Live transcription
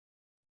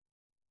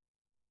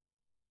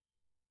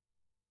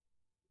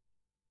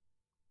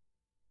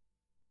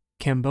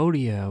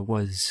Cambodia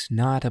was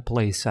not a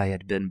place I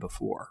had been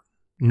before,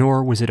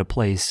 nor was it a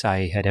place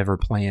I had ever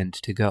planned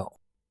to go.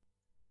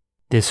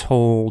 This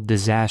whole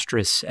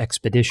disastrous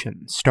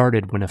expedition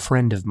started when a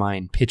friend of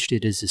mine pitched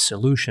it as a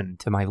solution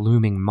to my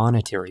looming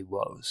monetary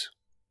woes.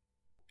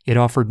 It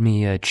offered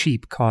me a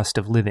cheap cost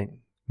of living,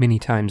 many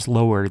times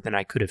lower than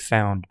I could have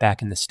found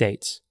back in the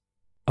States,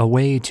 a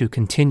way to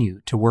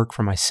continue to work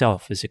for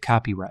myself as a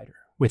copywriter,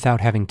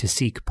 without having to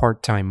seek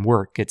part-time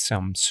work at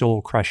some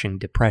soul-crushing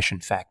depression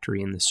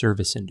factory in the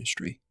service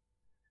industry.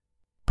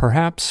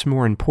 Perhaps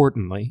more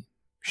importantly,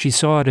 she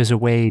saw it as a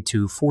way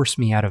to force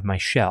me out of my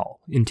shell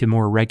into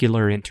more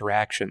regular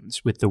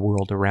interactions with the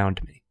world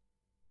around me.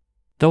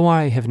 Though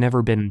I have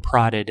never been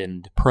prodded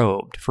and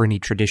probed for any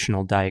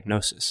traditional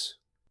diagnosis,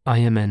 I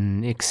am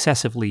an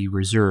excessively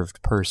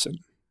reserved person,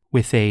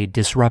 with a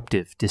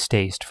disruptive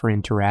distaste for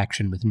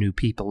interaction with new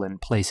people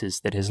and places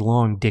that has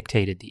long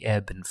dictated the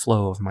ebb and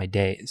flow of my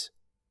days.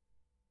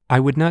 I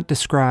would not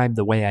describe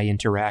the way I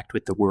interact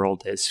with the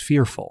world as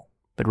fearful,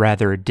 but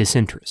rather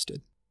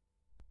disinterested.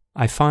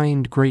 I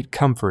find great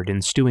comfort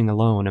in stewing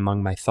alone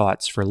among my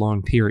thoughts for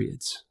long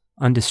periods,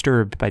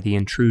 undisturbed by the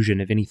intrusion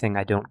of anything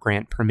I don't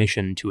grant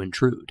permission to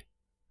intrude.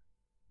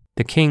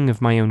 The king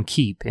of my own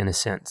keep, in a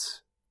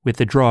sense, with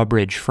the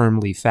drawbridge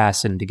firmly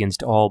fastened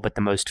against all but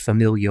the most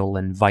familial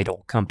and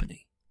vital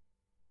company.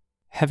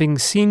 Having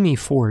seen me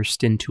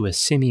forced into a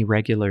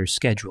semi-regular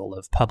schedule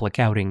of public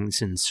outings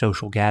and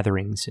social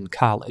gatherings in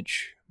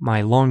college,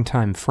 my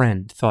longtime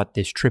friend thought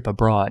this trip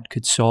abroad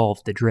could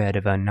solve the dread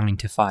of a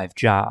 9-to-5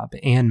 job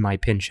and my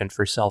penchant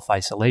for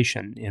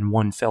self-isolation in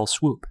one fell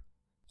swoop,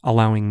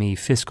 allowing me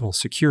fiscal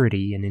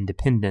security and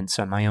independence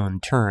on my own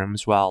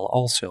terms while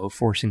also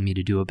forcing me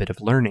to do a bit of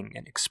learning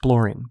and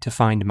exploring to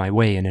find my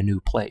way in a new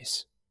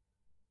place.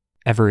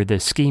 Ever the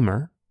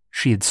schemer,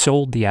 she had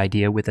sold the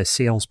idea with a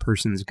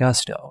salesperson's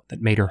gusto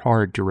that made her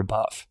hard to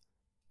rebuff.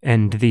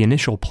 And the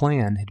initial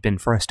plan had been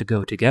for us to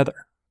go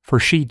together, for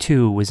she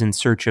too was in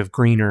search of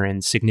greener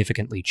and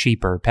significantly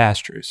cheaper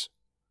pastures.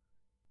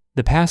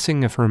 The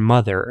passing of her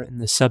mother and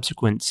the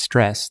subsequent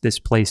stress this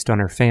placed on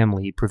her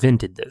family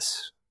prevented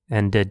this,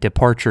 and a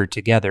departure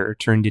together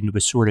turned into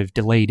a sort of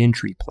delayed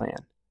entry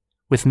plan,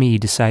 with me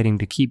deciding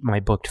to keep my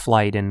booked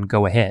flight and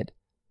go ahead,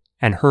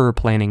 and her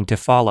planning to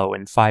follow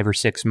in 5 or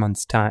 6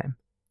 months' time,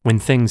 when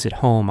things at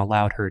home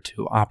allowed her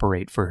to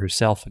operate for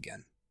herself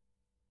again.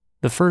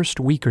 The first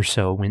week or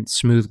so went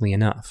smoothly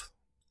enough.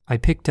 I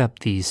picked up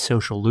these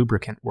social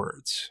lubricant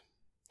words: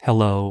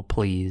 hello,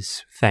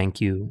 please, thank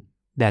you,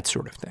 that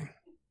sort of thing.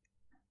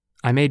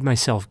 I made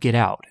myself get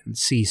out and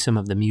see some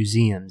of the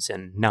museums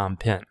in Phnom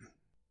Penh.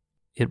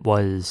 It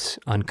was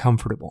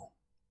uncomfortable,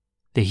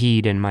 the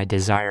heat and my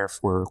desire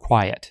for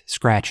quiet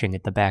scratching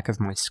at the back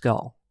of my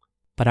skull,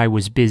 but I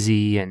was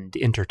busy and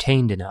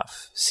entertained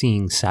enough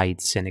seeing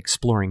sights and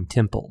exploring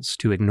temples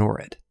to ignore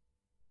it.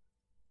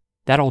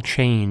 That all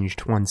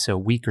changed once a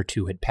week or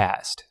two had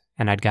passed,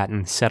 and I'd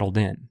gotten settled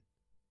in,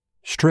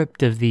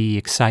 stripped of the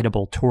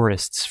excitable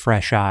tourists'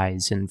 fresh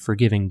eyes and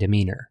forgiving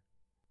demeanor.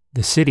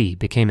 The city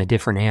became a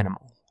different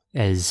animal,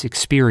 as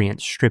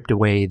experience stripped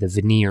away the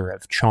veneer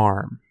of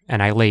charm,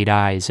 and I laid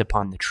eyes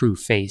upon the true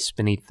face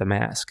beneath the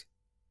mask.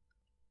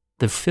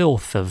 The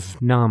filth of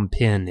Phnom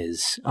Penh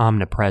is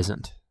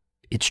omnipresent,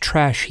 its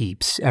trash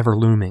heaps ever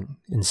looming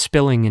and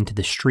spilling into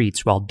the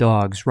streets while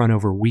dogs run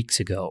over weeks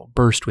ago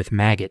burst with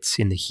maggots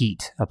in the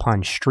heat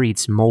upon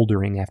streets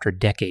moldering after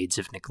decades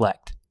of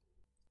neglect.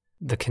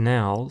 The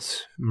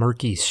canals,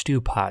 murky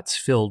stew pots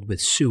filled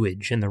with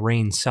sewage and the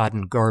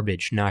rain-sodden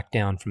garbage knocked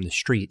down from the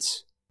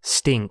streets,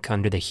 stink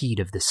under the heat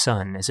of the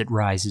sun as it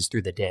rises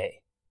through the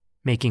day,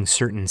 making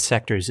certain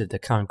sectors of the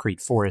concrete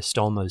forest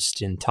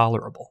almost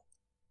intolerable.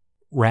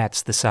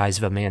 Rats the size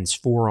of a man's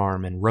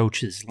forearm and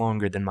roaches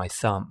longer than my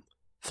thumb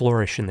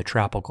flourish in the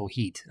tropical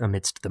heat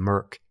amidst the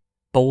murk,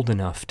 bold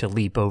enough to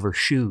leap over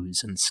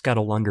shoes and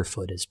scuttle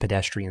underfoot as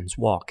pedestrians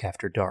walk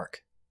after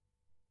dark.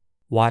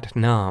 Wat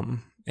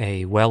Nam,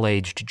 a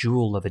well-aged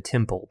jewel of a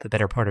temple the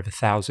better part of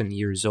 1,000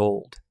 years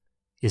old,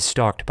 is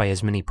stalked by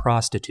as many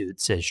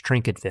prostitutes as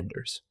trinket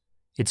vendors,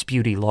 its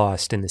beauty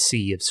lost in the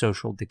sea of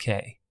social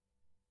decay.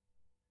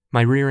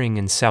 My rearing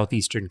in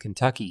southeastern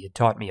Kentucky had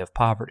taught me of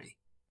poverty,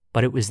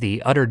 but it was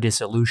the utter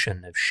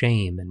dissolution of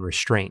shame and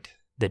restraint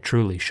that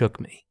truly shook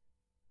me.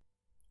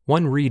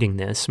 One reading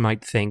this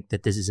might think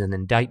that this is an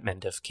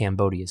indictment of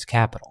Cambodia's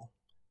capital,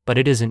 but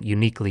it isn't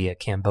uniquely a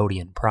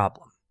Cambodian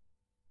problem.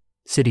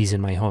 Cities in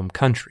my home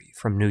country,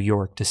 from New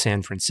York to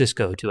San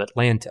Francisco to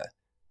Atlanta,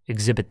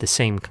 exhibit the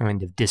same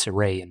kind of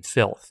disarray and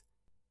filth,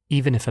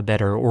 even if a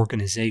better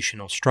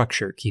organizational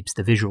structure keeps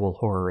the visual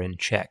horror in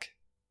check.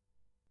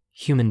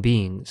 Human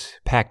beings,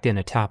 packed in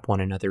atop one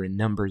another in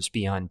numbers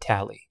beyond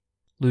tally,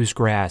 lose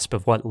grasp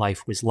of what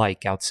life was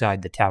like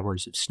outside the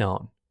towers of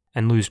stone,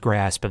 and lose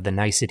grasp of the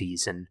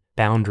niceties and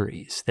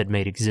boundaries that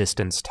made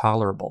existence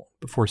tolerable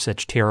before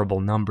such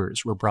terrible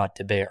numbers were brought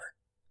to bear.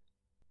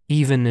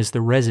 Even as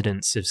the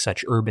residents of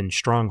such urban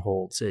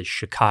strongholds as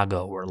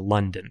Chicago or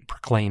London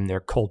proclaim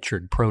their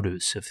cultured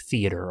produce of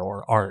theater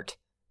or art,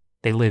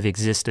 They live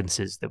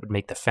existences that would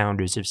make the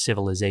founders of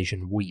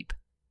civilization weep.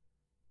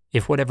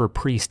 If whatever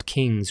priest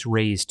kings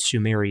raised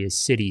Sumeria's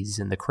cities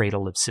in the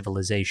cradle of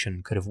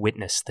civilization could have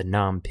witnessed the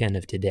Phnom Penh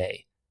of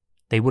today,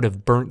 they would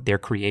have burnt their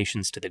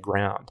creations to the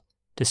ground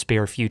to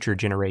spare future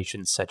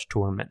generations such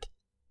torment.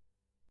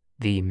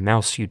 The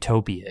Mouse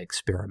Utopia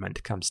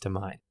experiment comes to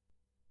mind.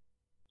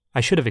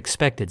 I should have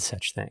expected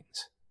such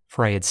things,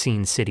 for I had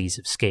seen cities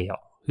of scale,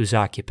 whose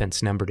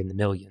occupants numbered in the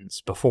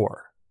millions,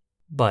 before.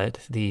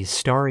 But the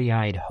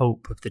starry-eyed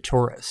hope of the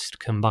tourist,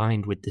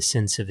 combined with the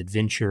sense of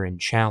adventure and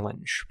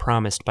challenge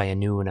promised by a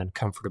new and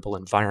uncomfortable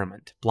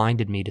environment,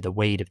 blinded me to the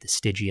weight of the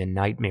Stygian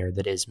nightmare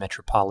that is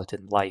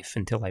metropolitan life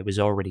until I was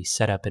already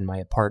set up in my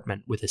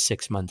apartment with a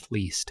 6-month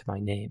lease to my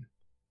name.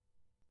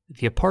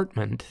 The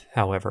apartment,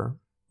 however,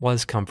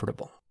 was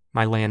comfortable,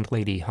 my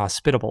landlady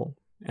hospitable,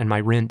 and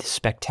my rent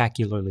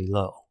spectacularly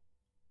low.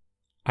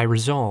 I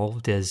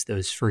resolved, as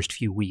those first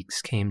few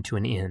weeks came to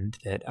an end,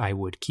 that I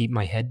would keep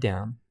my head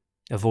down,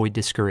 avoid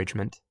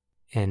discouragement,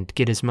 and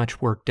get as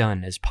much work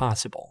done as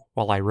possible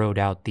while I rode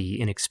out the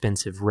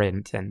inexpensive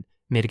rent and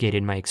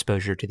mitigated my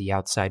exposure to the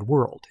outside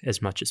world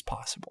as much as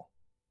possible.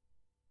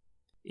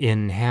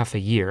 In half a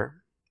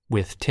year,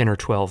 with 10 or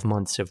 12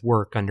 months of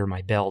work under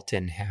my belt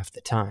in half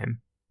the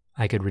time,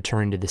 I could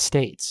return to the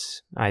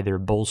States, either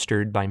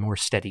bolstered by more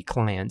steady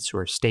clients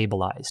or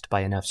stabilized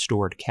by enough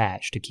stored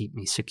cash to keep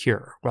me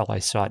secure while I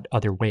sought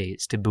other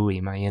ways to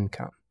buoy my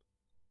income.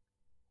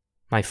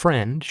 My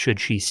friend, should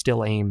she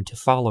still aim to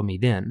follow me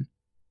then,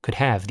 could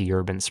have the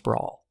urban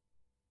sprawl.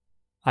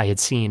 I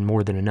had seen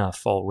more than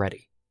enough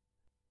already.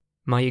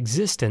 My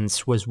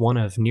existence was one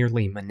of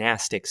nearly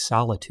monastic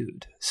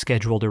solitude,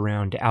 scheduled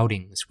around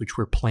outings which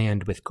were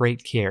planned with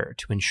great care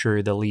to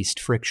ensure the least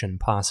friction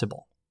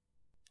possible.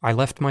 I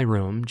left my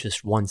room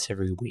just once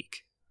every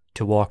week,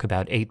 to walk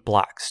about 8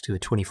 blocks to a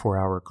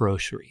 24-hour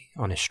grocery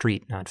on a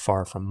street not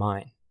far from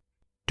mine.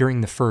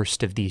 During the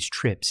first of these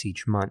trips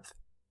each month,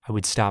 I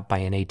would stop by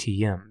an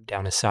ATM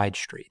down a side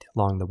street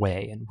along the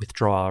way and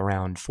withdraw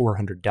around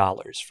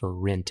 $400 for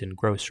rent and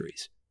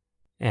groceries.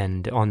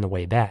 And on the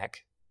way back,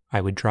 I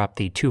would drop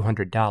the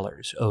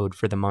 $200 owed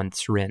for the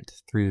month's rent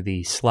through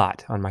the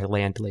slot on my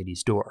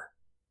landlady's door.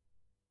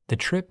 The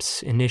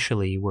trips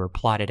initially were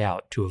plotted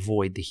out to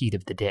avoid the heat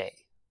of the day,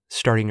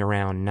 starting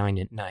around 9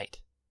 at night.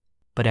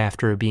 But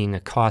after being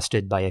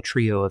accosted by a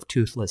trio of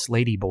toothless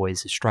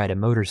ladyboys astride a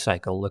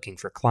motorcycle looking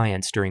for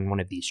clients during one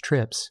of these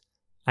trips,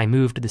 I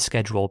moved the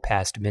schedule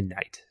past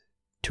midnight,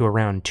 to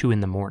around 2 in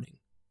the morning.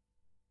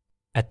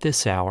 At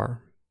this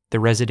hour, the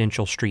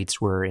residential streets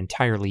were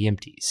entirely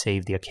empty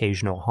save the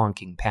occasional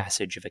honking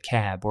passage of a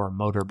cab or a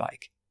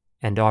motorbike,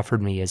 and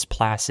offered me as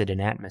placid an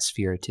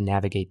atmosphere to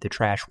navigate the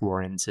trash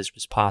warrens as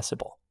was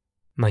possible.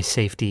 My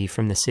safety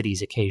from the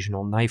city's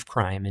occasional knife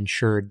crime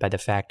ensured by the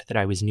fact that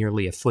I was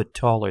nearly a foot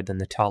taller than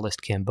the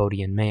tallest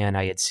Cambodian man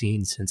I had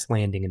seen since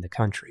landing in the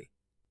country.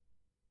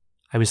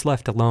 I was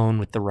left alone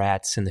with the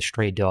rats and the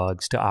stray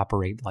dogs to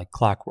operate like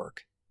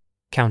clockwork,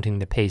 counting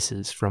the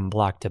paces from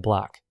block to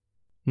block,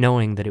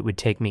 knowing that it would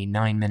take me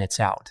 9 minutes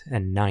out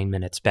and 9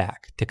 minutes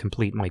back to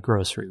complete my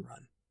grocery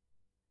run.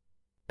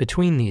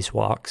 Between these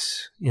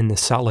walks, in the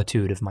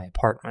solitude of my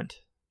apartment,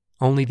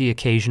 only the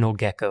occasional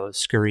gecko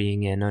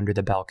scurrying in under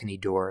the balcony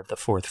door of the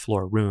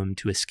 4th-floor room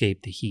to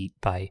escape the heat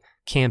by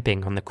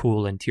camping on the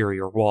cool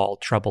interior wall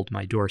troubled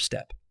my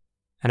doorstep,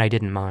 and I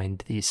didn't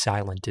mind the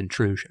silent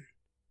intrusion.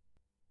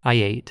 I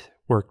ate,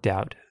 worked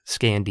out,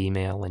 scanned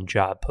email and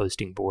job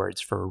posting boards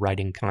for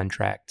writing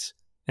contracts,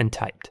 and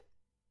typed.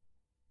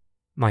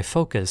 My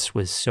focus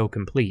was so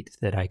complete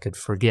that I could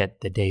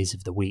forget the days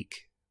of the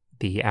week,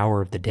 the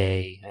hour of the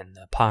day, and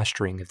the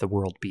posturing of the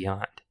world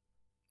beyond,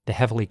 the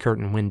heavily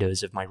curtained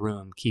windows of my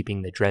room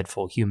keeping the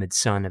dreadful humid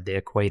sun of the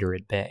equator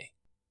at bay.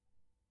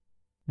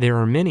 There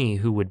are many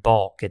who would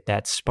balk at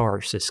that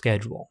sparse a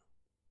schedule,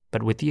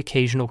 but with the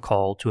occasional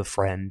call to a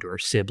friend or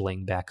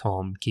sibling back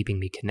home keeping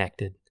me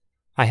connected,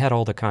 I had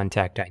all the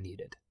contact I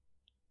needed.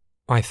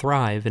 I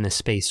thrive in a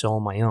space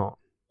all my own,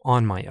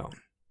 on my own,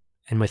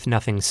 and with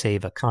nothing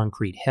save a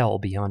concrete hell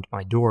beyond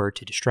my door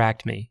to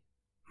distract me,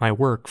 my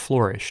work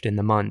flourished in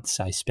the months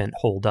I spent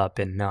holed up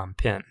in Phnom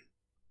Penh,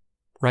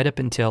 right up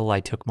until I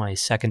took my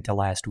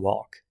second-to-last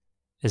walk,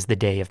 as the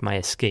day of my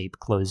escape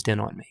closed in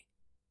on me.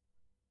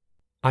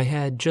 I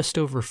had just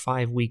over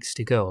 5 weeks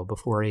to go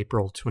before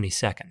April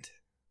 22nd,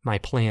 my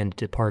planned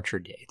departure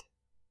date.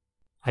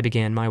 I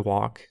began my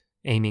walk,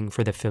 aiming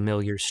for the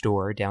familiar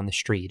store down the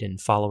street and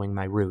following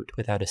my route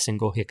without a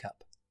single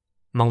hiccup,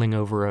 mulling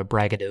over a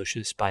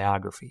braggadocious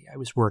biography I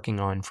was working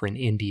on for an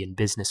Indian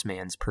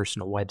businessman's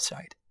personal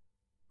website,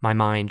 my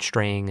mind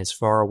straying as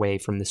far away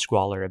from the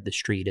squalor of the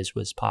street as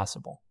was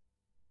possible.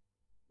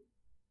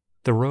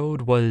 The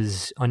road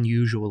was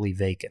unusually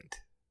vacant,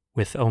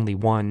 with only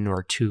 1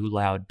 or 2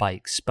 loud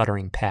bikes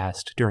sputtering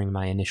past during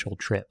my initial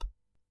trip.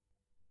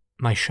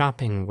 My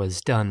shopping was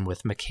done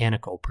with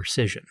mechanical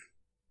precision.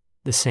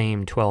 The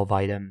same 12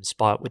 items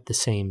bought with the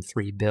same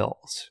 3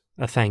 bills,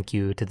 a thank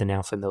you to the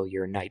now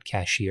familiar night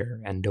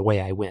cashier, and away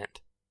I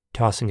went,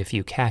 tossing a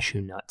few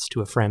cashew nuts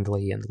to a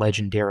friendly and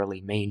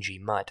legendarily mangy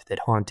mutt that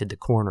haunted the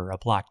corner a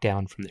block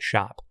down from the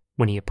shop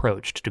when he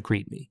approached to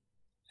greet me,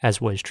 as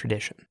was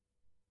tradition.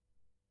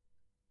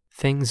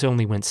 Things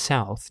only went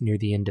south near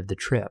the end of the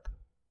trip,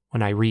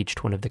 when I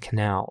reached one of the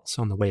canals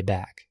on the way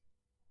back.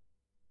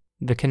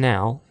 The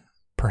canal,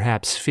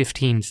 perhaps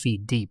 15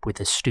 feet deep with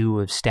a stew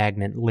of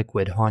stagnant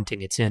liquid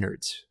haunting its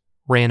innards,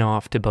 ran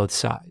off to both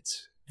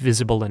sides,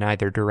 visible in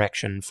either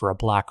direction for a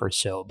block or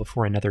so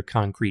before another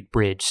concrete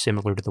bridge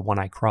similar to the one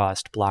I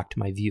crossed blocked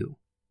my view.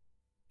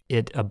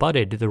 It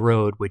abutted the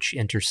road which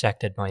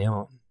intersected my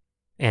own,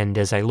 and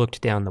as I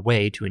looked down the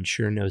way to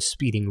ensure no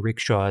speeding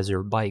rickshaws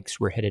or bikes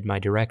were headed my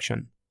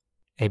direction,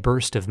 a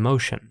burst of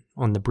motion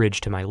on the bridge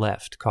to my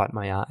left caught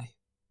my eye.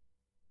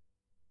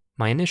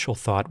 My initial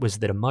thought was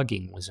that a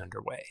mugging was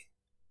underway,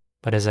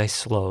 but as I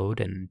slowed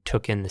and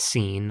took in the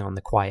scene on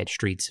the quiet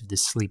streets of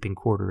this sleeping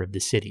quarter of the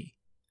city,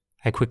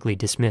 I quickly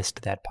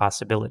dismissed that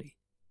possibility.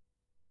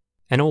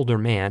 An older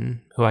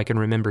man, who I can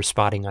remember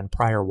spotting on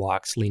prior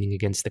walks leaning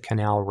against the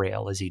canal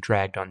rail as he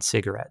dragged on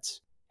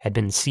cigarettes, had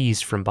been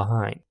seized from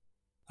behind,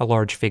 a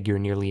large figure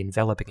nearly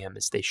enveloping him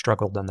as they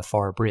struggled on the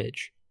far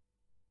bridge.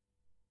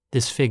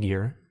 This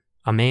figure,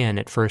 a man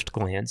at first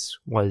glance,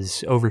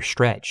 was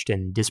overstretched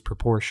and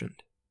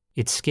disproportioned,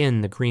 its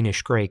skin the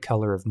greenish-gray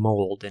color of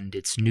mold and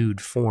its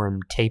nude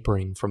form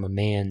tapering from a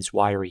man's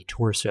wiry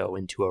torso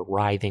into a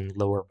writhing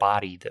lower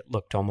body that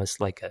looked almost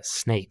like a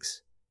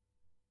snake's.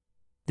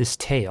 This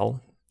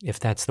tail, if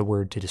that's the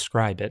word to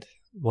describe it,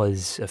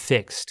 was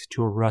affixed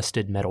to a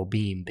rusted metal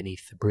beam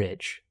beneath the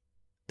bridge,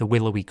 the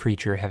willowy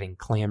creature having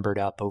clambered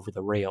up over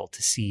the rail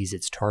to seize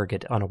its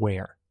target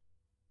unaware.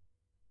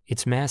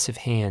 Its massive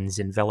hands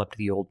enveloped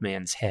the old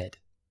man's head.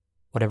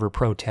 Whatever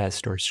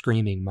protest or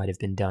screaming might have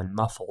been done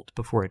muffled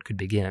before it could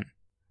begin.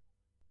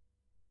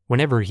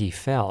 Whenever he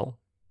fell,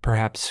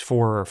 perhaps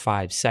 4 or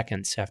 5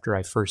 seconds after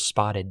I first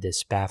spotted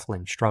this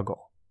baffling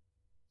struggle,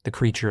 the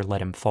creature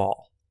let him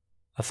fall,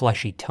 a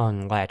fleshy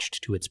tongue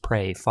latched to its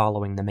prey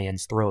following the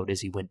man's throat as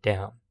he went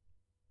down.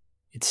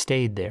 It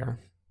stayed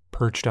there,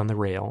 perched on the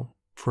rail,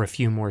 for a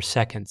few more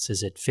seconds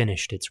as it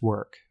finished its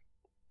work.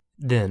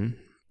 Then,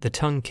 the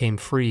tongue came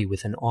free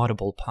with an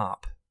audible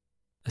pop,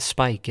 a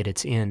spike at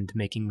its end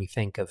making me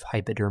think of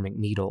hypodermic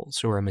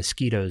needles or a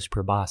mosquito's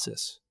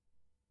proboscis.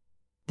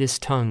 This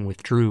tongue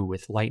withdrew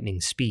with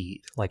lightning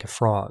speed, like a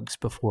frog's,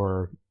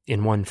 before,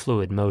 in one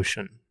fluid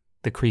motion,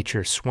 the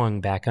creature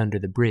swung back under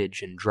the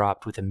bridge and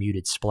dropped with a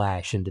muted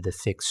splash into the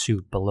thick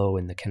soup below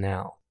in the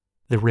canal,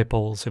 the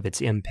ripples of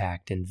its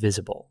impact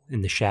invisible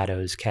in the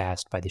shadows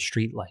cast by the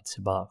streetlights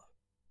above.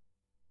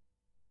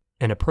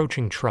 An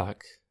approaching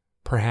truck,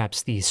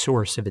 perhaps the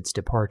source of its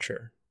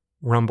departure,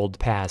 rumbled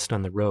past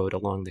on the road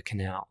along the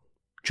canal,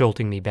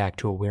 jolting me back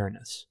to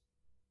awareness.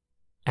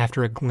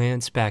 After a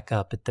glance back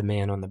up at the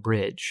man on the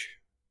bridge,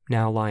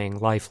 now lying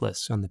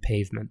lifeless on the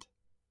pavement,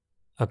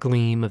 a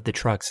gleam of the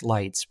truck's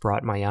lights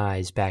brought my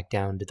eyes back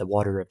down to the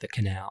water of the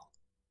canal,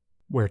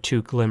 where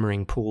 2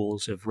 glimmering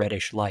pools of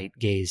reddish light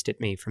gazed at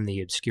me from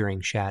the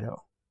obscuring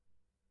shadow.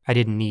 I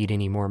didn't need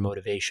any more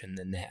motivation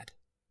than that.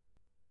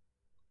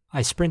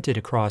 I sprinted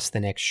across the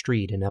next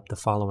street and up the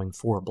following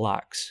 4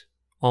 blocks,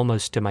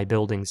 almost to my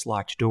building's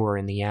locked door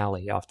in the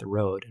alley off the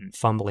road and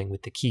fumbling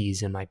with the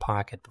keys in my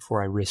pocket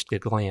before I risked a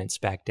glance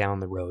back down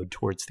the road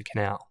towards the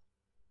canal.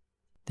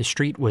 The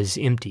street was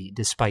empty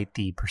despite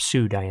the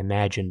pursuit I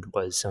imagined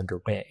was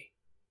underway,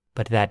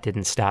 but that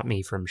didn't stop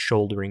me from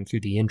shouldering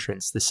through the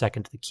entrance the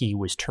second the key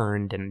was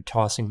turned and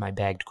tossing my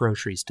bagged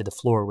groceries to the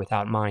floor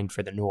without mind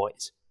for the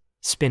noise,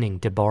 spinning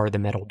to bar the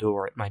metal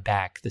door at my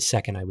back the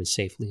second I was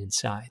safely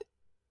inside.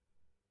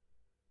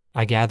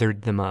 I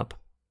gathered them up,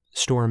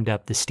 stormed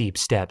up the steep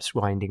steps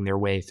winding their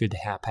way through the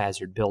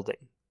haphazard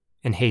building,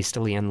 and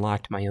hastily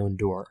unlocked my own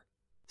door,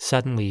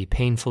 suddenly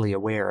painfully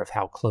aware of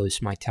how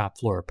close my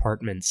top-floor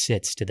apartment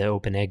sits to the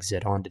open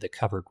exit onto the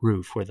covered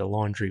roof where the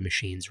laundry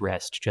machines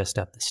rest just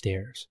up the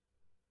stairs.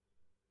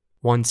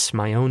 Once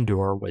my own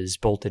door was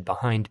bolted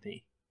behind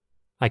me,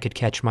 I could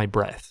catch my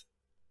breath,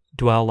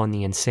 dwell on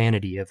the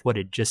insanity of what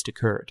had just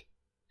occurred,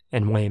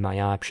 and weigh my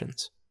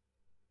options.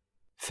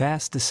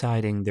 Fast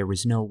deciding there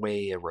was no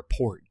way a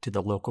report to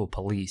the local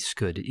police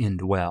could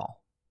end well,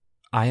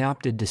 I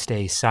opted to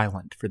stay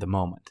silent for the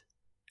moment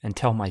and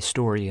tell my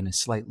story in a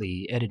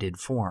slightly edited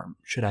form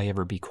should I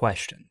ever be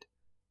questioned,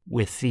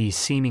 with the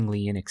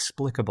seemingly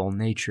inexplicable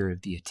nature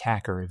of the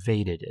attacker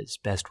evaded as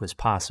best was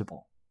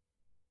possible.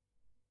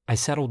 I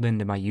settled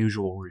into my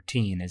usual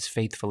routine as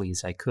faithfully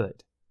as I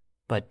could,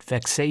 but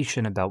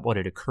vexation about what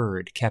had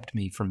occurred kept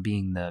me from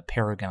being the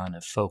paragon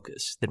of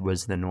focus that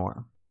was the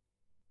norm.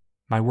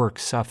 My work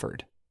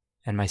suffered,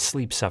 and my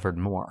sleep suffered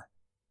more.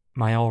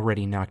 My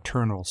already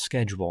nocturnal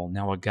schedule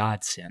now a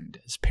godsend,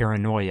 as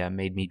paranoia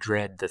made me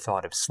dread the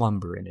thought of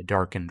slumber in a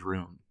darkened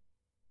room.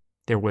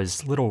 There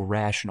was little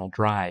rational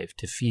drive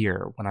to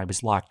fear when I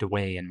was locked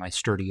away in my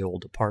sturdy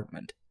old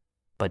apartment,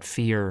 but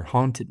fear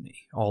haunted me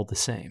all the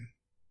same.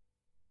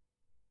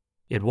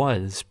 It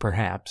was,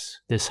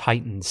 perhaps, this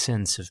heightened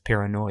sense of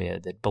paranoia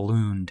that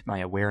ballooned my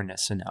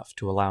awareness enough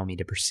to allow me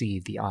to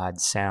perceive the odd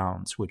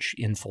sounds which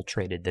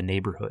infiltrated the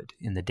neighborhood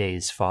in the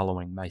days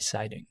following my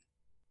sighting.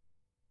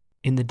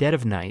 In the dead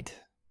of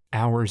night,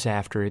 hours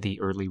after the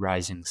early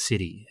rising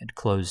city had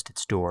closed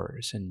its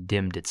doors and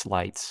dimmed its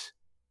lights,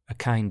 a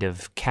kind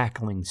of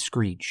cackling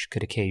screech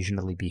could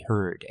occasionally be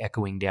heard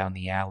echoing down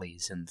the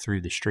alleys and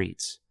through the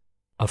streets,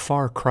 a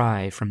far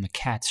cry from the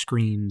cat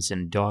screams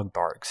and dog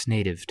barks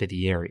native to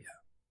the area,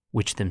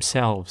 which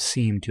themselves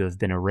seemed to have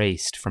been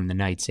erased from the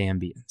night's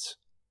ambience.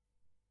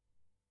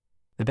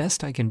 The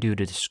best I can do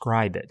to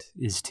describe it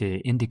is to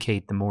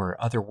indicate the more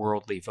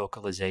otherworldly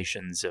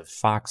vocalizations of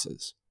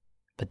foxes,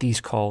 but these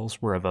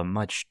calls were of a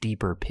much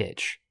deeper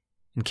pitch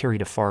and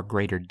carried a far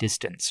greater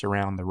distance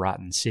around the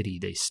rotten city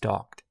they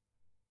stalked.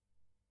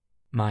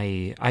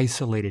 My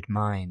isolated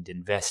mind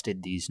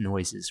invested these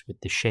noises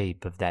with the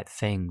shape of that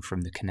thing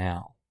from the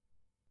canal,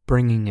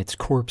 bringing its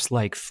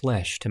corpse-like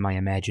flesh to my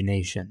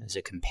imagination as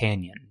a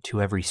companion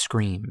to every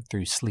scream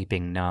through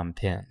sleeping Phnom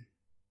Penh.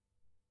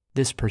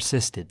 This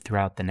persisted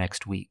throughout the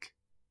next week,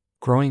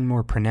 growing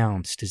more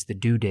pronounced as the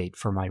due date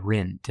for my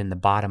rent and the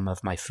bottom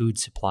of my food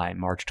supply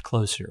marched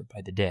closer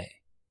by the day.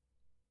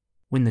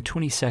 When the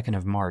 22nd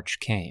of March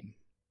came,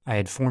 I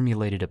had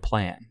formulated a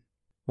plan,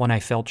 one I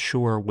felt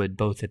sure would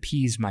both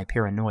appease my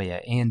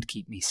paranoia and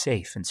keep me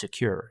safe and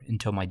secure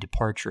until my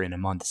departure in a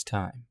month's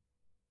time.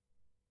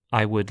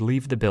 I would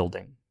leave the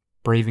building,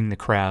 braving the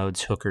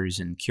crowds, hookers,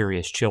 and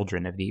curious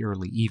children of the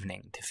early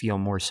evening to feel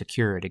more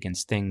secured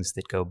against things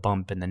that go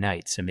bump in the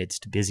nights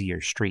amidst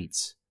busier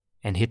streets,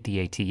 and hit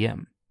the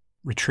ATM,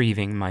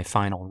 retrieving my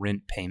final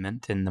rent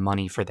payment and the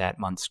money for that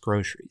month's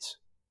groceries.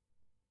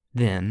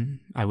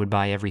 Then, I would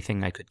buy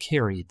everything I could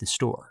carry at the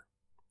store,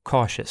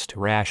 cautious to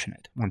ration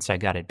it once I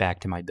got it back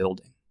to my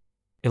building,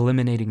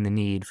 eliminating the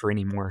need for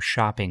any more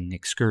shopping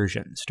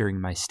excursions during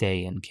my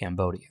stay in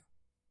Cambodia.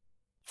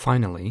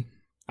 Finally,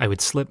 I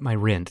would slip my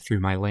rent through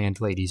my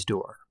landlady's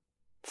door,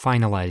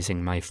 finalizing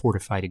my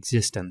fortified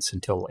existence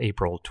until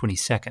April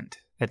 22nd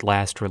at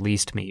last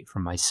released me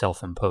from my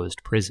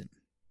self-imposed prison,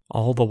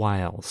 all the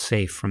while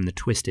safe from the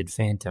twisted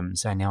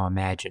phantoms I now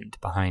imagined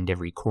behind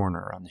every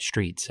corner on the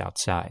streets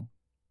outside.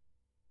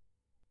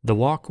 The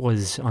walk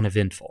was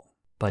uneventful,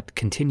 but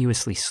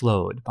continuously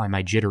slowed by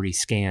my jittery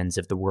scans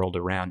of the world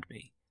around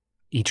me,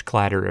 each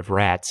clatter of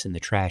rats in the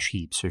trash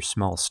heaps or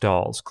small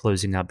stalls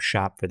closing up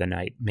shop for the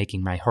night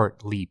making my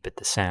heart leap at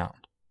the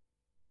sound.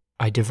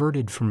 I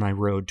diverted from my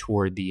road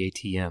toward the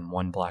ATM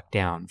 1 block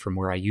down from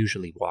where I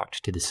usually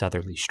walked to the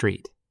southerly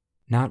street,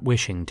 not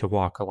wishing to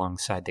walk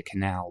alongside the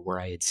canal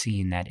where I had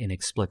seen that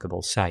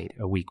inexplicable sight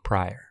a week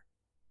prior.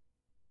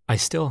 I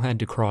still had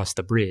to cross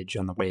the bridge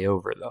on the way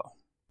over, though,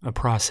 a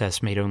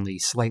process made only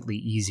slightly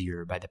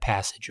easier by the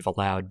passage of a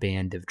loud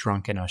band of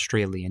drunken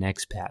Australian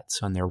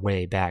expats on their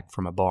way back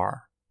from a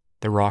bar,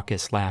 the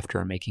raucous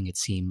laughter making it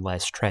seem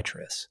less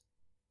treacherous.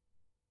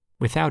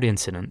 Without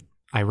incident,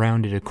 I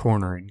rounded a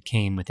corner and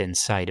came within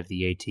sight of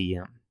the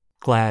ATM,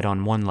 glad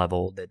on one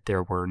level that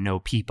there were no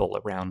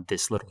people around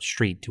this little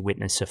street to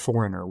witness a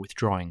foreigner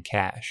withdrawing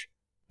cash,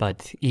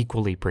 but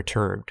equally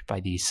perturbed by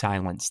the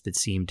silence that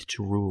seemed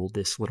to rule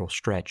this little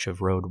stretch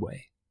of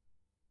roadway.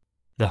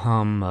 The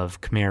hum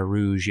of Khmer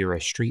Rouge-era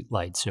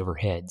streetlights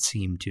overhead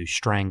seemed to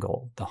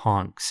strangle the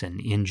honks and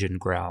engine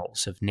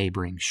growls of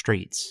neighboring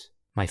streets,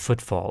 my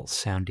footfalls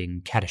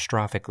sounding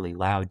catastrophically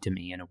loud to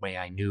me in a way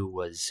I knew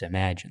was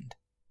imagined.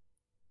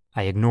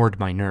 I ignored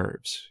my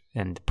nerves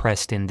and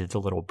pressed into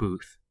the little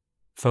booth,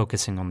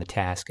 focusing on the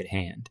task at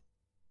hand.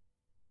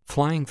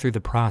 Flying through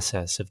the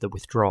process of the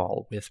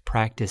withdrawal with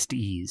practiced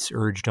ease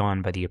urged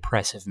on by the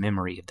oppressive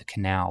memory of the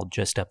canal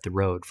just up the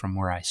road from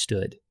where I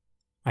stood,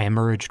 I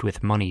emerged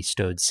with money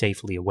stowed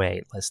safely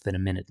away less than a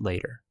minute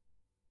later.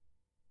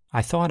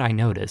 I thought I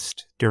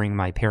noticed, during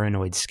my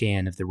paranoid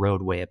scan of the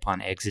roadway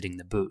upon exiting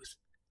the booth,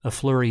 a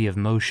flurry of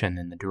motion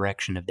in the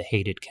direction of the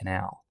hated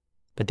canal,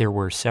 but there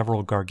were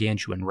several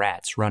gargantuan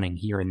rats running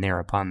here and there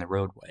upon the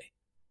roadway,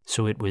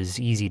 so it was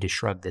easy to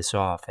shrug this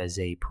off as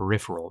a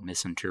peripheral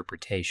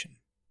misinterpretation.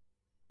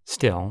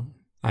 Still,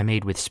 I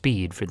made with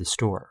speed for the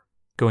store,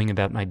 going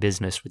about my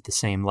business with the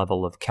same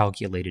level of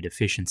calculated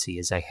efficiency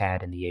as I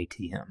had in the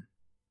ATM.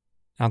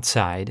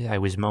 Outside, I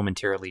was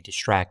momentarily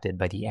distracted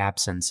by the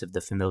absence of the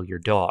familiar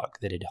dog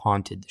that had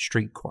haunted the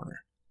street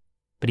corner,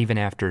 but even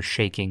after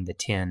shaking the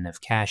tin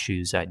of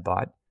cashews I'd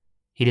bought,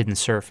 he didn't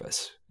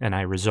surface, and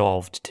I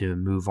resolved to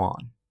move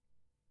on.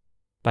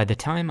 By the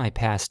time I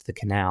passed the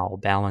canal,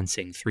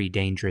 balancing 3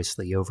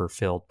 dangerously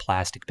overfilled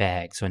plastic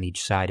bags on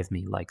each side of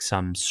me like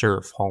some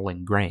serf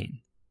hauling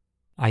grain,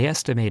 I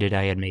estimated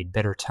I had made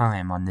better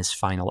time on this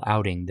final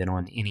outing than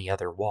on any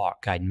other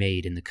walk I'd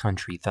made in the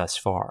country thus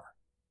far.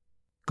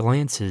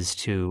 Glances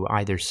to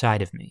either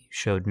side of me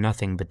showed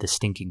nothing but the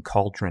stinking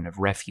cauldron of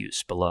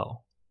refuse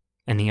below,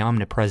 and the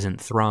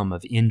omnipresent thrum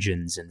of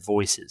engines and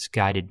voices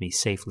guided me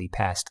safely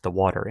past the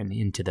water and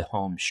into the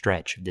home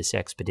stretch of this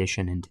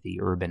expedition into the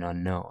urban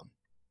unknown.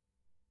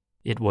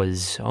 It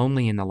was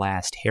only in the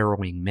last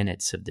harrowing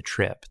minutes of the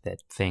trip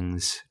that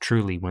things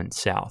truly went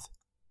south.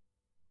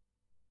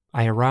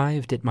 I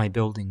arrived at my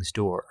building's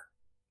door,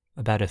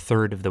 about a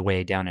third of the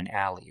way down an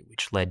alley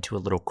which led to a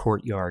little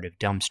courtyard of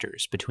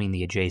dumpsters between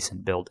the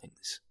adjacent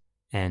buildings,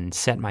 and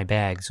set my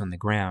bags on the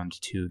ground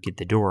to get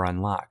the door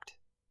unlocked,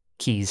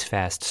 keys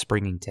fast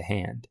springing to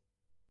hand.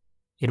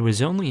 It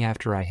was only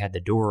after I had the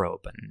door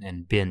open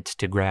and bent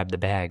to grab the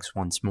bags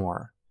once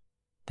more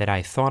that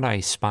I thought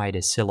I spied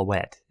a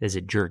silhouette as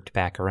it jerked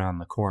back around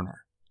the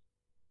corner.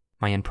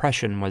 My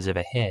impression was of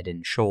a head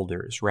and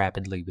shoulders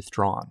rapidly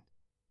withdrawn,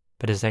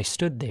 but as I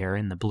stood there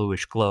in the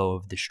bluish glow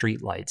of the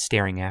streetlight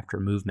staring after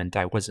movement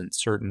I wasn't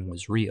certain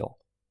was real,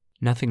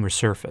 nothing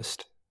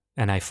resurfaced,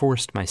 and I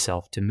forced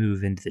myself to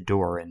move into the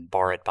door and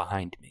bar it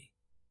behind me,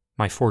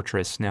 my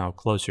fortress now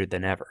closer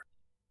than ever.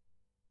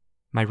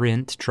 My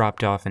rent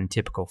dropped off in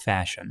typical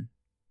fashion.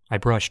 I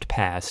brushed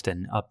past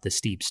and up the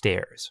steep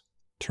stairs,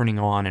 turning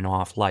on and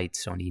off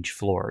lights on each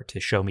floor to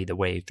show me the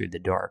way through the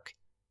dark,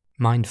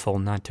 mindful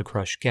not to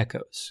crush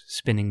geckos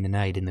spending the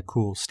night in the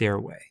cool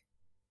stairway.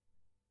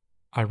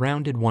 I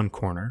rounded one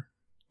corner,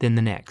 then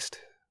the next,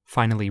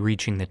 finally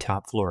reaching the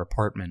top-floor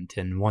apartment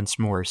and once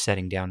more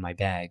setting down my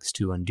bags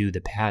to undo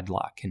the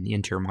padlock and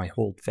enter my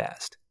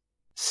holdfast,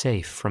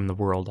 safe from the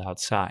world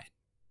outside.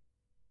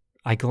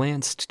 I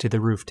glanced to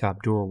the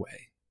rooftop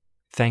doorway,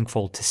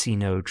 thankful to see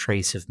no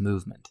trace of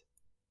movement,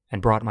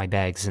 and brought my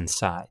bags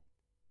inside,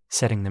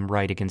 setting them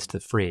right against the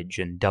fridge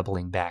and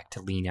doubling back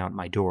to lean out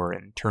my door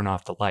and turn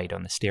off the light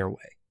on the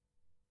stairway.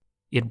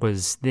 It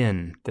was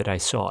then that I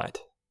saw it.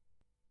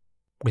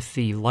 With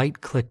the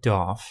light clicked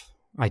off,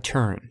 I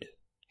turned,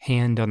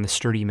 hand on the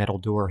sturdy metal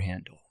door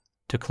handle,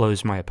 to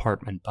close my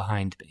apartment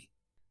behind me.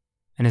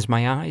 And as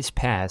my eyes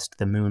passed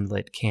the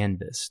moonlit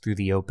canvas through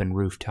the open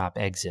rooftop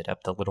exit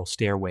up the little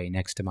stairway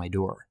next to my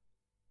door,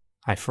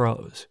 I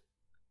froze.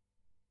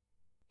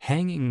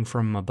 Hanging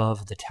from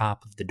above the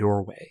top of the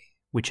doorway,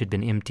 which had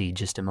been empty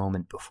just a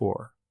moment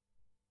before,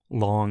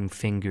 long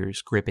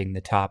fingers gripping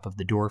the top of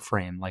the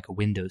doorframe like a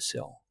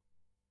windowsill,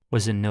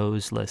 was a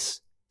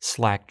noseless,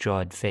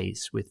 slack-jawed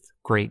face with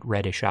great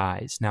reddish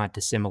eyes not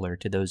dissimilar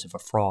to those of a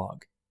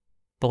frog,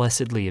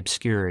 blessedly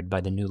obscured by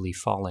the newly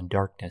fallen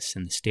darkness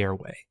in the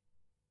stairway.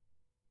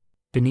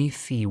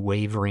 Beneath the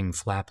wavering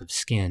flap of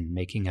skin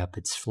making up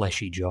its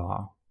fleshy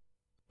jaw,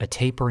 a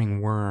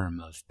tapering worm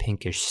of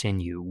pinkish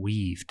sinew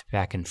weaved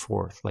back and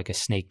forth like a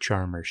snake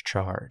charmer's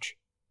charge,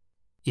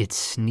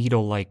 its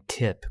needle-like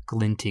tip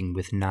glinting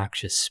with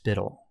noxious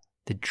spittle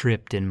that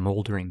dripped in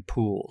moldering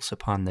pools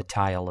upon the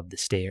tile of the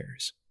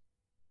stairs.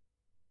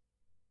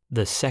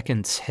 The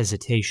second's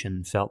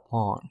hesitation felt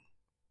long,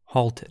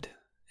 halted,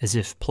 as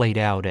if played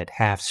out at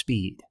half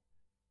speed,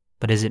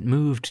 but as it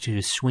moved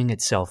to swing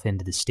itself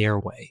into the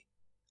stairway,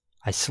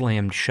 I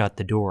slammed shut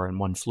the door in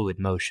one fluid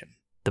motion,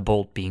 the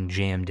bolt being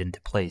jammed into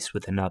place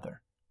with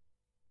another.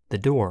 The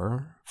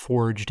door,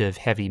 forged of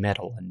heavy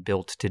metal and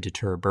built to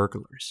deter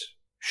burglars,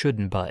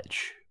 shouldn't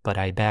budge, but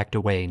I backed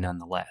away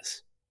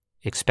nonetheless,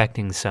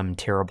 expecting some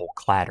terrible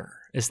clatter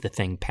as the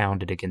thing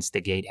pounded against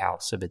the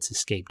gatehouse of its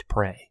escaped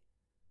prey.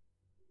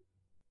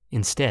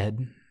 Instead,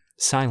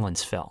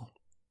 silence fell,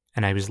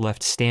 and I was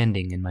left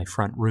standing in my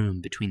front room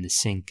between the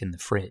sink and the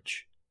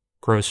fridge,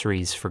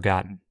 groceries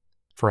forgotten,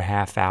 for a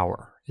half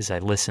hour as I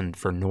listened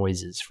for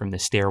noises from the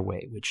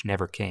stairway which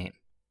never came.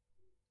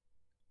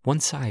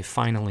 Once I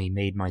finally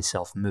made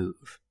myself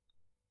move,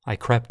 I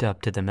crept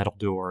up to the metal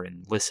door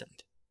and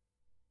listened.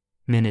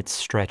 Minutes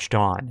stretched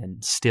on,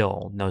 and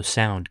still no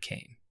sound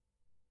came.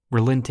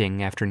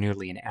 Relenting after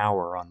nearly an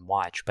hour on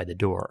watch by the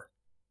door,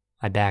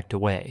 I backed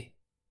away,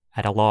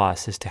 at a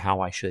loss as to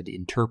how I should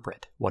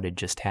interpret what had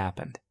just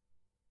happened.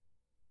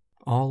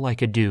 All I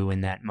could do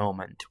in that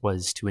moment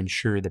was to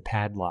ensure the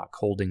padlock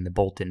holding the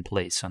bolt in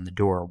place on the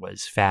door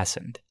was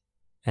fastened,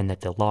 and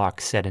that the lock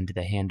set into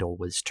the handle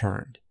was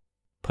turned,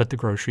 put the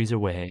groceries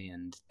away,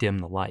 and dim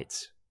the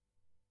lights.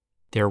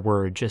 There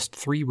were just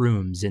 3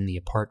 rooms in the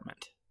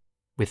apartment,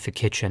 with the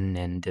kitchen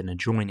and an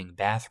adjoining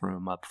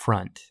bathroom up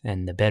front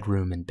and the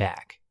bedroom in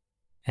back,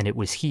 and it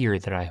was here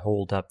that I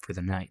holed up for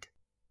the night.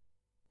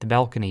 The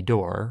balcony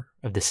door,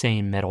 of the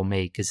same metal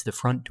make as the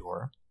front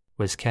door,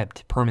 was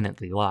kept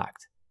permanently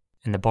locked,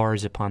 and the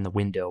bars upon the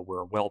window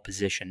were well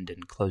positioned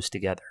and close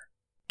together,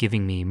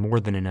 giving me more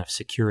than enough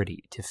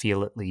security to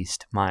feel at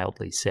least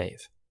mildly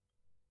safe.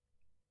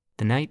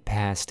 The night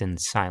passed in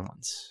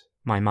silence,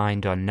 my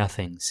mind on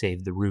nothing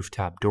save the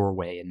rooftop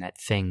doorway and that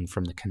thing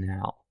from the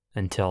canal,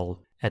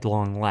 until, at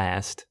long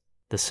last,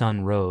 the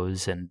sun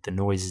rose and the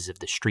noises of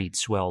the street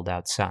swelled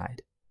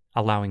outside,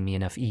 allowing me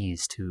enough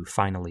ease to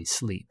finally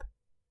sleep.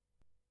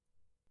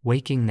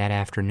 Waking that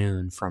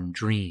afternoon from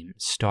dreams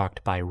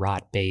stalked by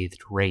rot-bathed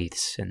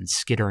wraiths and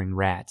skittering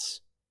rats,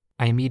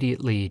 I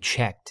immediately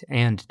checked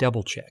and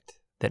double-checked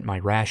that my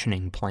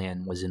rationing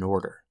plan was in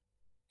order,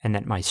 and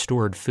that my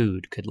stored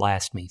food could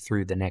last me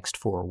through the next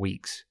 4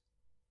 weeks.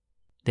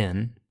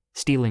 Then,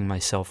 steeling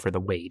myself for the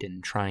wait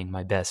and trying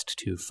my best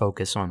to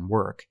focus on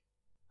work,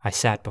 I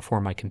sat before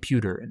my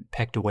computer and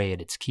pecked away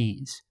at its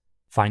keys,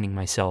 finding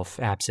myself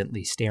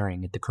absently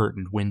staring at the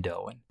curtained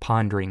window and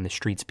pondering the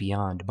streets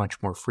beyond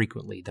much more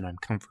frequently than I'm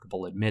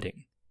comfortable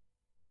admitting.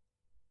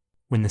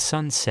 When the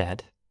sun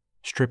set,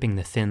 stripping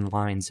the thin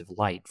lines of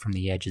light from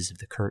the edges of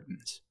the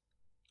curtains,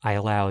 I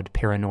allowed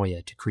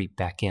paranoia to creep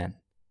back in,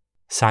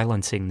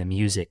 silencing the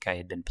music I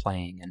had been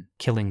playing and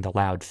killing the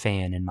loud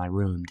fan in my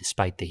room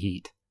despite the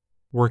heat,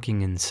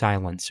 working in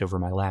silence over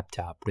my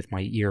laptop with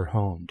my ear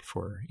honed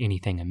for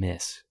anything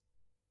amiss.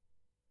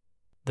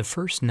 The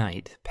first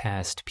night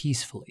passed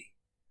peacefully,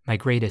 my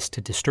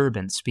greatest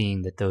disturbance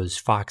being that those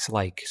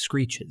fox-like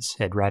screeches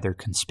had rather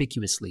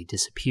conspicuously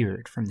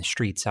disappeared from the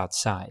streets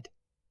outside,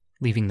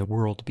 leaving the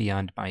world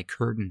beyond my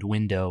curtained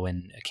window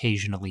an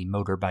occasionally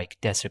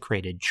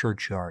motorbike-desecrated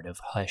churchyard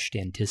of hushed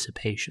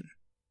anticipation.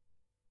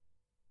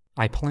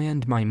 I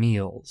planned my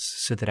meals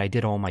so that I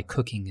did all my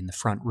cooking in the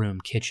front room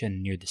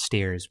kitchen near the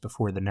stairs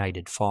before the night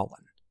had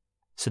fallen,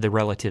 so the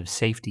relative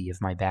safety of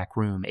my back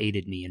room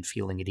aided me in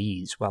feeling at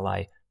ease while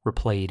I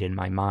replayed in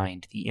my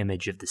mind the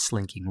image of the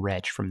slinking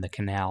wretch from the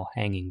canal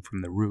hanging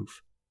from the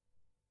roof.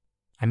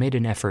 I made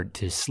an effort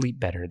to sleep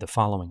better the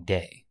following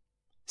day,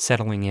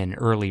 settling in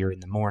earlier in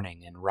the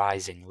morning and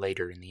rising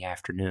later in the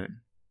afternoon,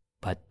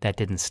 but that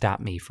didn't stop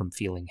me from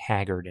feeling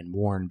haggard and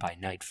worn by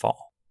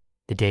nightfall,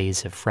 the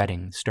days of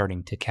fretting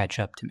starting to catch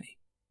up to me.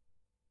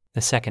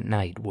 The second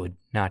night would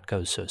not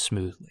go so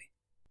smoothly.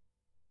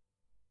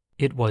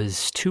 It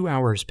was 2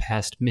 hours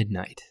past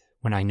midnight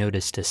when I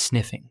noticed a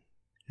sniffing,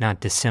 not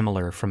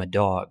dissimilar from a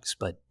dog's,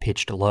 but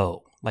pitched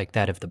low, like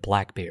that of the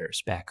black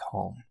bears back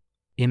home,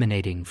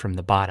 emanating from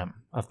the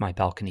bottom of my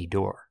balcony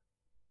door.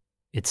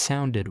 It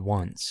sounded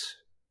once,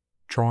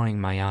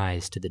 drawing my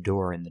eyes to the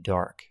door in the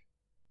dark,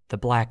 the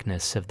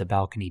blackness of the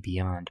balcony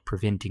beyond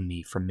preventing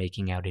me from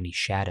making out any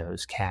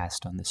shadows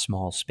cast on the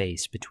small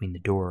space between the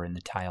door and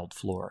the tiled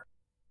floor.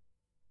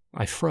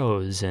 I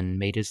froze and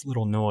made as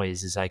little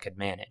noise as I could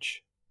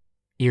manage,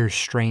 ears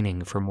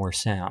straining for more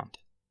sound.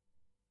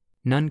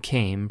 None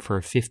came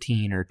for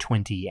 15 or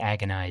 20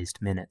 agonized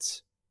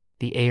minutes,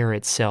 the air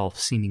itself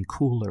seeming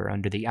cooler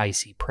under the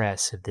icy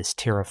press of this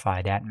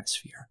terrified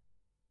atmosphere.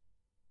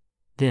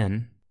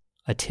 Then,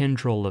 a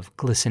tendril of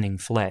glistening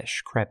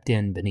flesh crept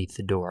in beneath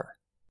the door,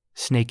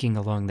 snaking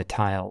along the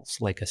tiles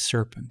like a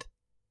serpent,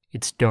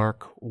 its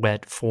dark,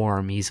 wet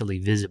form easily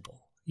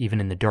visible, even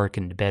in the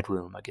darkened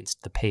bedroom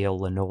against the pale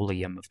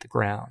linoleum of the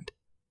ground.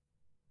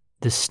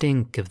 The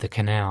stink of the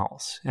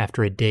canals,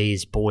 after a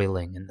day's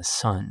boiling in the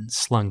sun,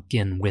 slunk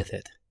in with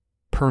it,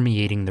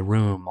 permeating the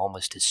room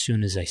almost as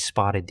soon as I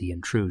spotted the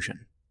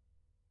intrusion.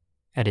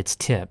 At its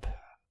tip,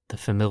 the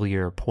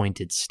familiar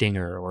pointed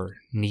stinger or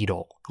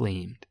needle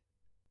gleamed,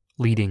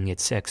 leading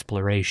its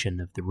exploration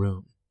of the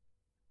room.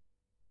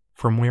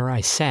 From where I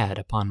sat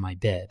upon my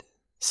bed,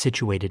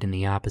 situated in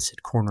the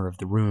opposite corner of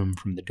the room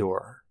from the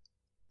door,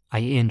 I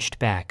inched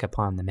back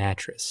upon the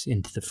mattress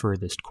into the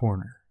furthest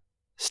corner,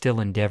 still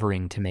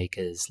endeavoring to make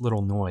as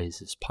little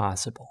noise as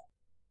possible.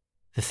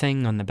 The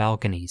thing on the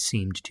balcony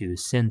seemed to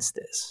sense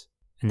this,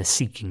 and the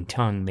seeking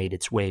tongue made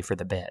its way for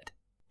the bed,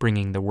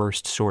 bringing the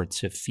worst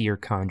sorts of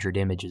fear-conjured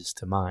images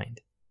to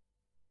mind.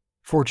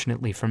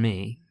 Fortunately for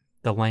me,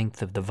 the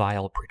length of the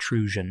vile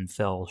protrusion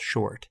fell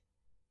short,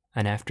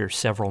 and after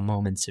several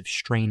moments of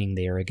straining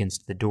there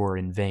against the door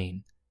in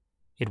vain,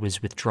 it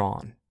was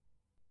withdrawn,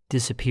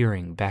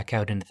 disappearing back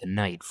out into the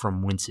night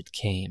from whence it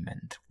came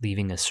and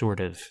leaving a sort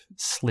of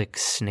slick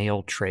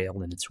snail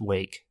trail in its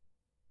wake.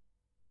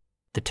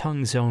 The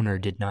tongue's owner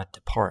did not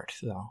depart,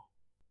 though,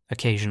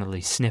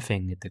 occasionally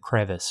sniffing at the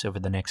crevice over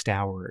the next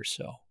hour or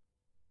so,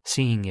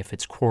 seeing if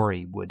its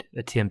quarry would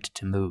attempt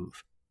to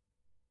move.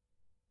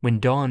 When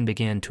dawn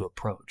began to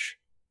approach,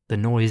 the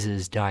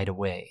noises died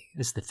away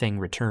as the thing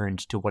returned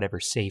to whatever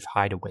safe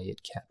hideaway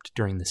it kept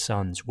during the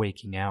sun's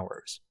waking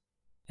hours,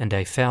 and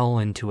I fell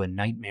into a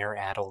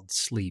nightmare-addled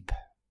sleep,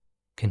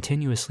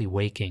 continuously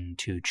waking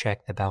to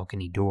check the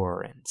balcony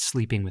door and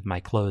sleeping with my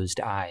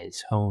closed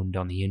eyes honed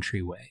on the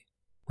entryway,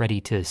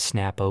 ready to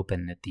snap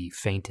open at the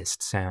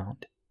faintest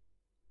sound.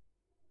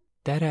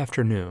 That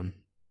afternoon,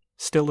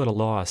 still at a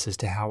loss as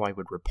to how I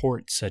would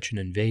report such an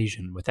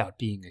invasion without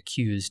being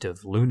accused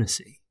of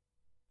lunacy,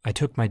 I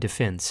took my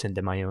defense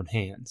into my own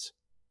hands.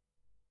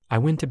 I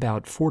went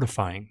about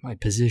fortifying my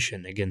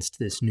position against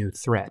this new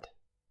threat,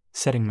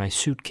 setting my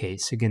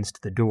suitcase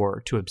against the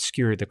door to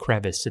obscure the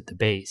crevice at the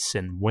base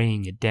and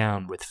weighing it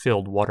down with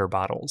filled water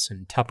bottles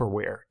and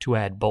Tupperware to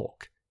add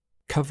bulk,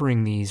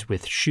 covering these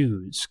with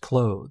shoes,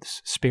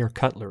 clothes, spare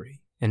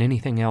cutlery, and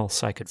anything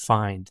else I could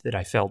find that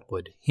I felt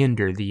would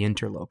hinder the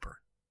interloper.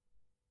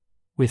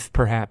 With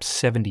perhaps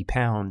 70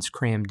 pounds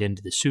crammed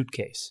into the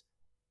suitcase,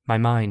 my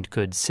mind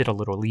could sit a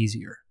little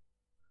easier.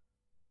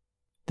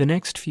 The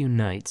next few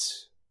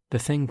nights, the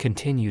thing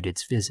continued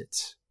its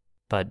visits,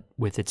 but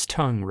with its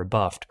tongue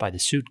rebuffed by the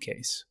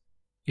suitcase,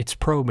 its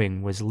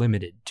probing was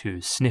limited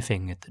to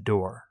sniffing at the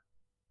door.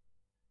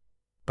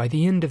 By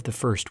the end of the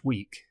first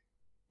week,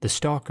 the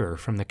stalker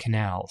from the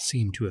canal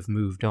seemed to have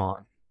moved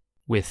on,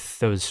 with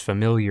those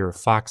familiar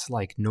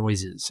fox-like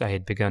noises I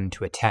had begun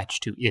to attach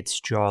to its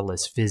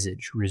jawless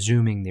visage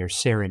resuming their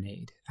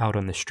serenade out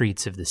on the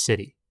streets of the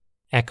city,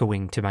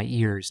 echoing to my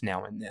ears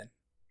now and then.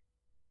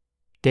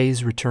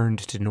 Days returned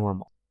to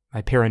normal,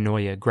 my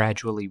paranoia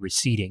gradually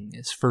receding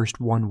as first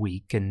one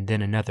week and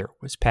then another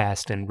was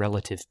passed in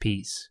relative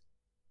peace.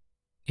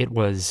 It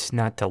was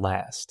not to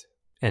last,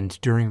 and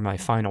during my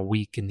final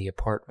week in the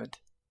apartment,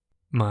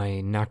 my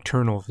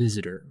nocturnal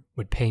visitor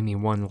would pay me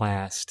one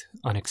last,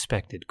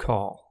 unexpected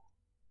call.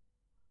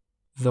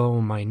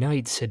 Though my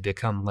nights had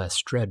become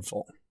less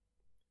dreadful,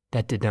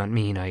 that did not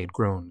mean I had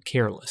grown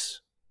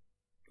careless.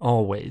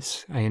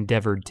 Always, I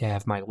endeavored to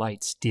have my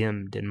lights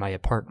dimmed and my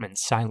apartment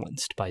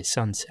silenced by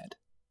sunset,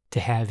 to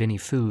have any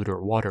food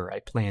or water I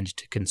planned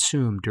to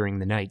consume during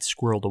the night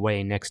squirreled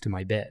away next to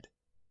my bed,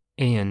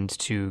 and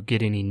to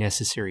get any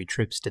necessary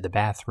trips to the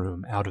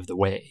bathroom out of the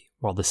way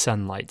while the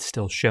sunlight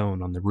still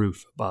shone on the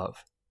roof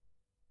above.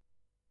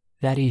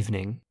 That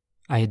evening,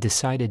 I had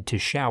decided to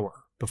shower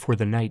before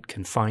the night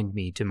confined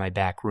me to my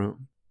back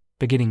room,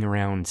 beginning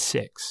around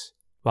 6,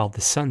 while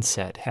the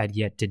sunset had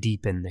yet to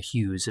deepen the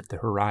hues of the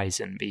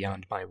horizon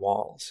beyond my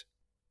walls.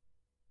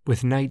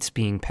 With nights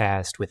being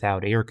passed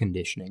without air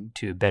conditioning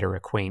to better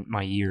acquaint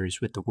my ears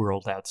with the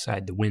world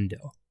outside the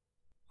window,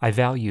 I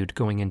valued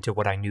going into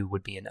what I knew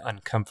would be an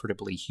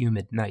uncomfortably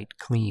humid night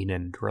clean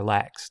and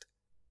relaxed.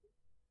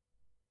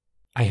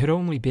 I had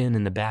only been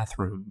in the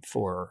bathroom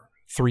for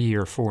 3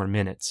 or 4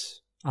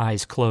 minutes,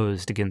 eyes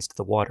closed against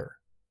the water,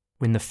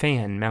 when the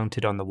fan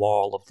mounted on the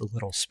wall of the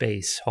little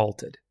space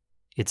halted,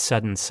 its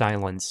sudden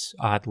silence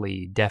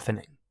oddly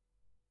deafening.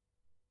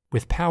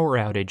 With power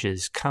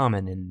outages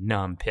common in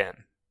Phnom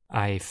Penh,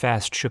 I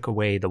fast shook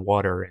away the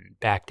water and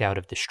backed out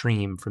of the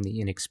stream from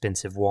the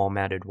inexpensive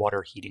wall-mounted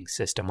water heating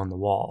system on the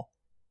wall,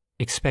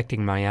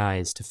 expecting my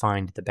eyes to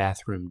find the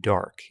bathroom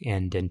dark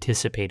and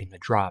anticipating a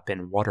drop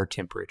in water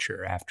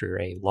temperature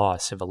after a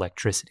loss of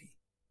electricity.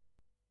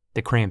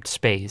 The cramped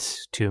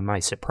space, to my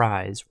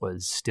surprise,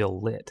 was still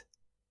lit.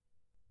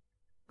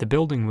 The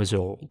building was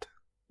old,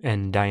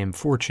 and I am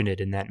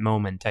fortunate in that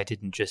moment I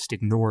didn't just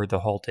ignore the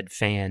halted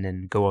fan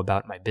and go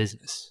about my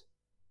business.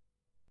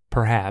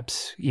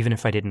 Perhaps, even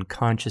if I didn't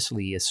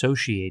consciously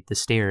associate the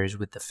stairs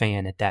with the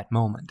fan at that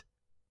moment,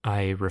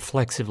 I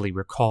reflexively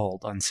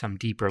recalled on some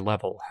deeper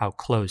level how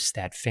close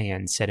that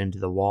fan set into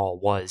the wall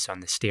was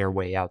on the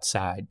stairway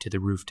outside to the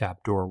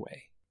rooftop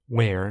doorway,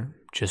 where,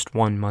 just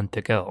 1 month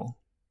ago,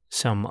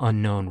 some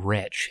unknown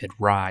wretch had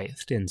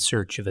writhed in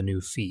search of a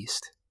new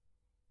feast.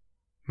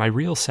 My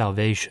real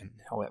salvation,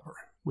 however,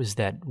 was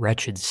that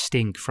wretched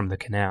stink from the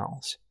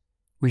canals,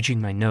 reaching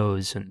my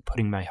nose and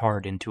putting my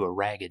heart into a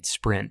ragged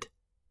sprint.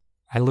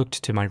 I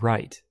looked to my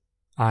right,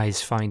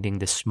 eyes finding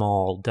the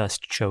small,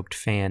 dust-choked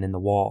fan in the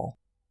wall,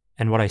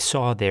 and what I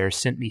saw there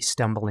sent me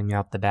stumbling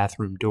out the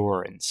bathroom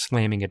door and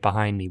slamming it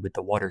behind me with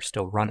the water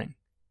still running.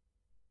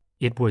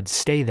 It would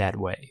stay that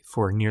way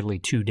for nearly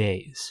 2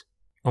 days,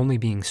 only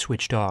being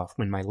switched off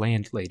when my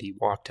landlady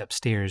walked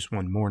upstairs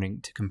one morning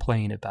to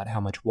complain about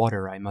how much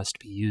water I must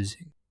be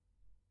using.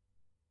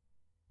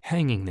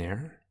 Hanging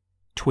there,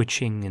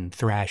 twitching and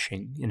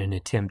thrashing in an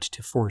attempt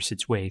to force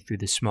its way through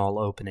the small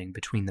opening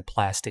between the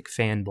plastic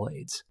fan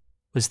blades,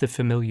 was the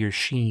familiar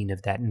sheen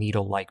of that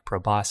needle-like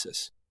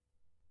proboscis,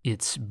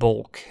 its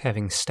bulk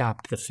having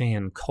stopped the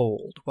fan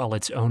cold while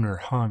its owner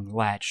hung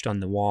latched on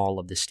the wall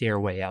of the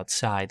stairway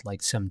outside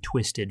like some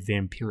twisted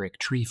vampiric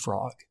tree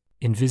frog,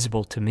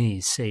 invisible to me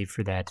save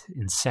for that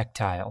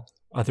insectile,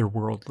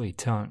 otherworldly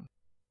tongue.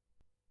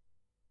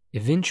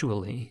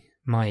 Eventually,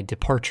 my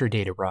departure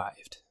date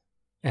arrived,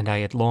 and I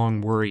had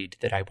long worried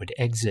that I would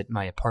exit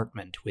my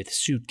apartment with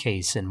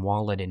suitcase and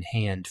wallet in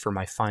hand for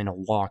my final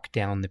walk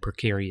down the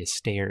precarious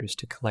stairs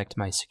to collect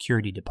my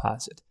security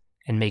deposit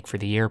and make for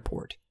the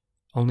airport,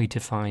 only to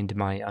find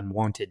my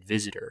unwanted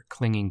visitor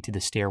clinging to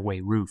the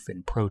stairway roof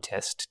in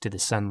protest to the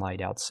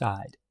sunlight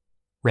outside,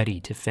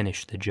 ready to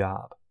finish the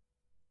job.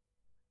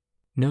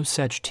 No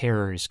such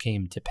terrors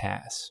came to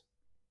pass.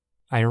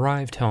 I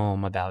arrived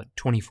home about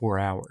 24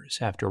 hours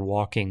after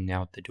walking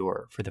out the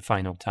door for the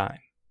final time,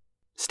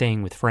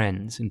 staying with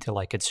friends until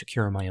I could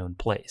secure my own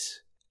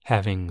place,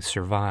 having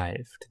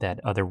survived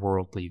that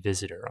otherworldly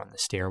visitor on the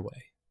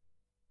stairway.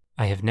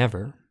 I have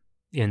never,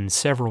 in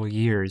several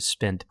years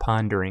spent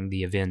pondering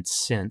the events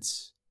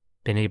since,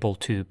 been able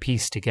to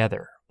piece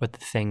together what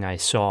the thing I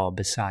saw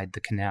beside the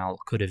canal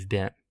could have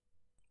been,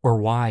 or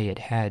why it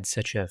had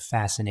such a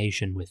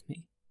fascination with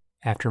me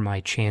after my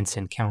chance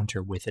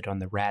encounter with it on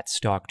the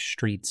rat-stalked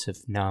streets of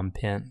Phnom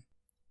Penh.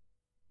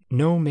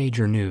 No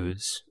major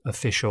news,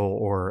 official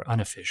or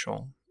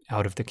unofficial,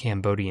 out of the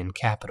Cambodian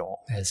capital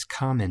has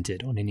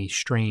commented on any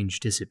strange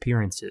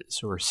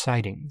disappearances or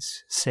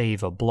sightings,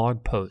 save a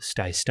blog post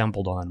I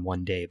stumbled on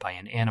one day by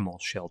an animal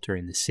shelter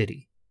in the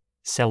city,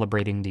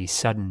 celebrating the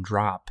sudden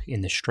drop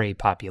in the stray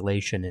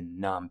population in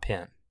Phnom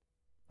Penh,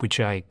 which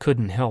I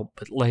couldn't help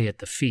but lay at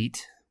the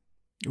feet,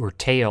 or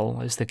tail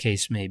as the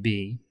case may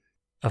be,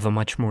 of a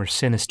much more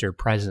sinister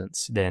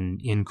presence than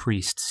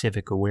increased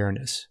civic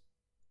awareness.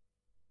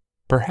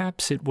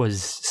 Perhaps it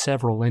was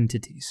several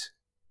entities,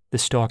 the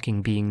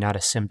stalking being not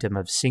a symptom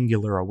of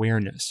singular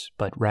awareness,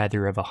 but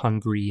rather of a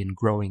hungry and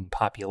growing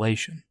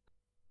population.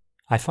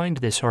 I find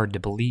this hard to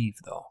believe,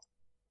 though.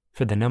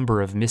 for the number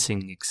of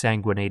missing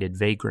exsanguinated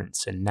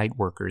vagrants and night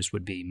workers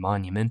would be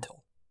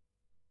monumental.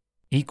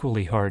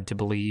 Equally hard to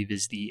believe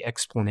is the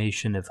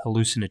explanation of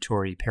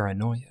hallucinatory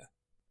paranoia,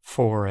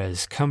 for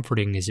as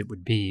comforting as it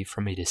would be for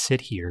me to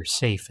sit here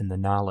safe in the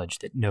knowledge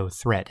that no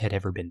threat had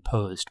ever been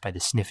posed by the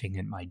sniffing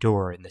at my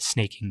door and the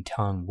snaking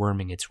tongue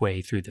worming its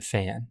way through the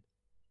fan,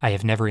 I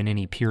have never in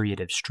any period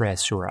of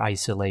stress or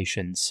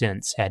isolation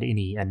since had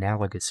any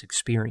analogous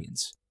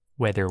experience,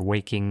 whether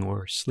waking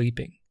or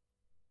sleeping.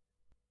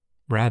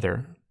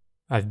 Rather,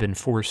 I've been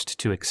forced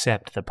to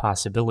accept the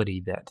possibility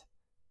that,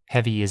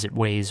 heavy as it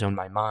weighs on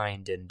my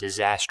mind and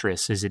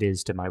disastrous as it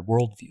is to my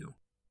worldview,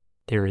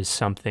 there is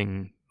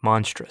something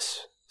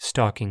monstrous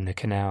stalking the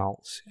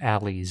canals,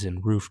 alleys,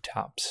 and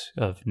rooftops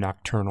of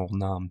nocturnal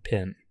Phnom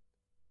Penh.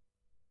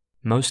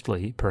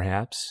 Mostly,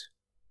 perhaps,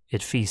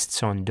 it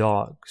feasts on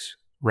dogs,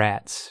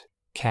 rats,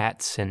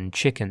 cats, and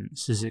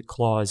chickens as it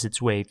claws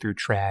its way through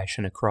trash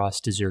and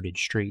across deserted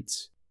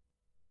streets.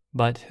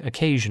 But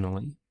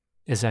occasionally,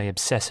 as I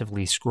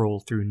obsessively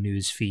scroll through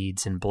news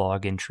feeds and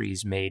blog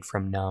entries made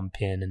from Phnom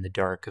Penh in the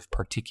dark of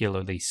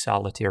particularly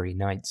solitary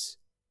nights,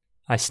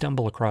 I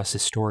stumble across a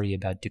story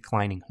about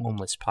declining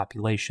homeless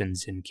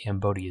populations in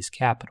Cambodia's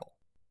capital,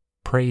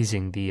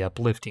 praising the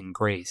uplifting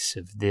grace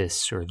of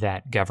this or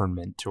that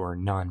government or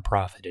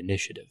non-profit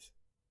initiative.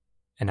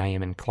 And I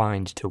am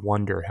inclined to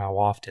wonder how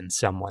often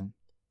someone,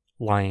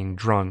 lying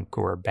drunk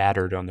or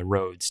battered on the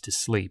roads to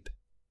sleep,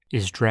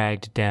 is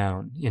dragged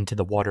down into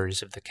the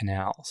waters of the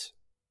canals,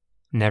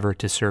 never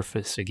to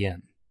surface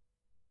again.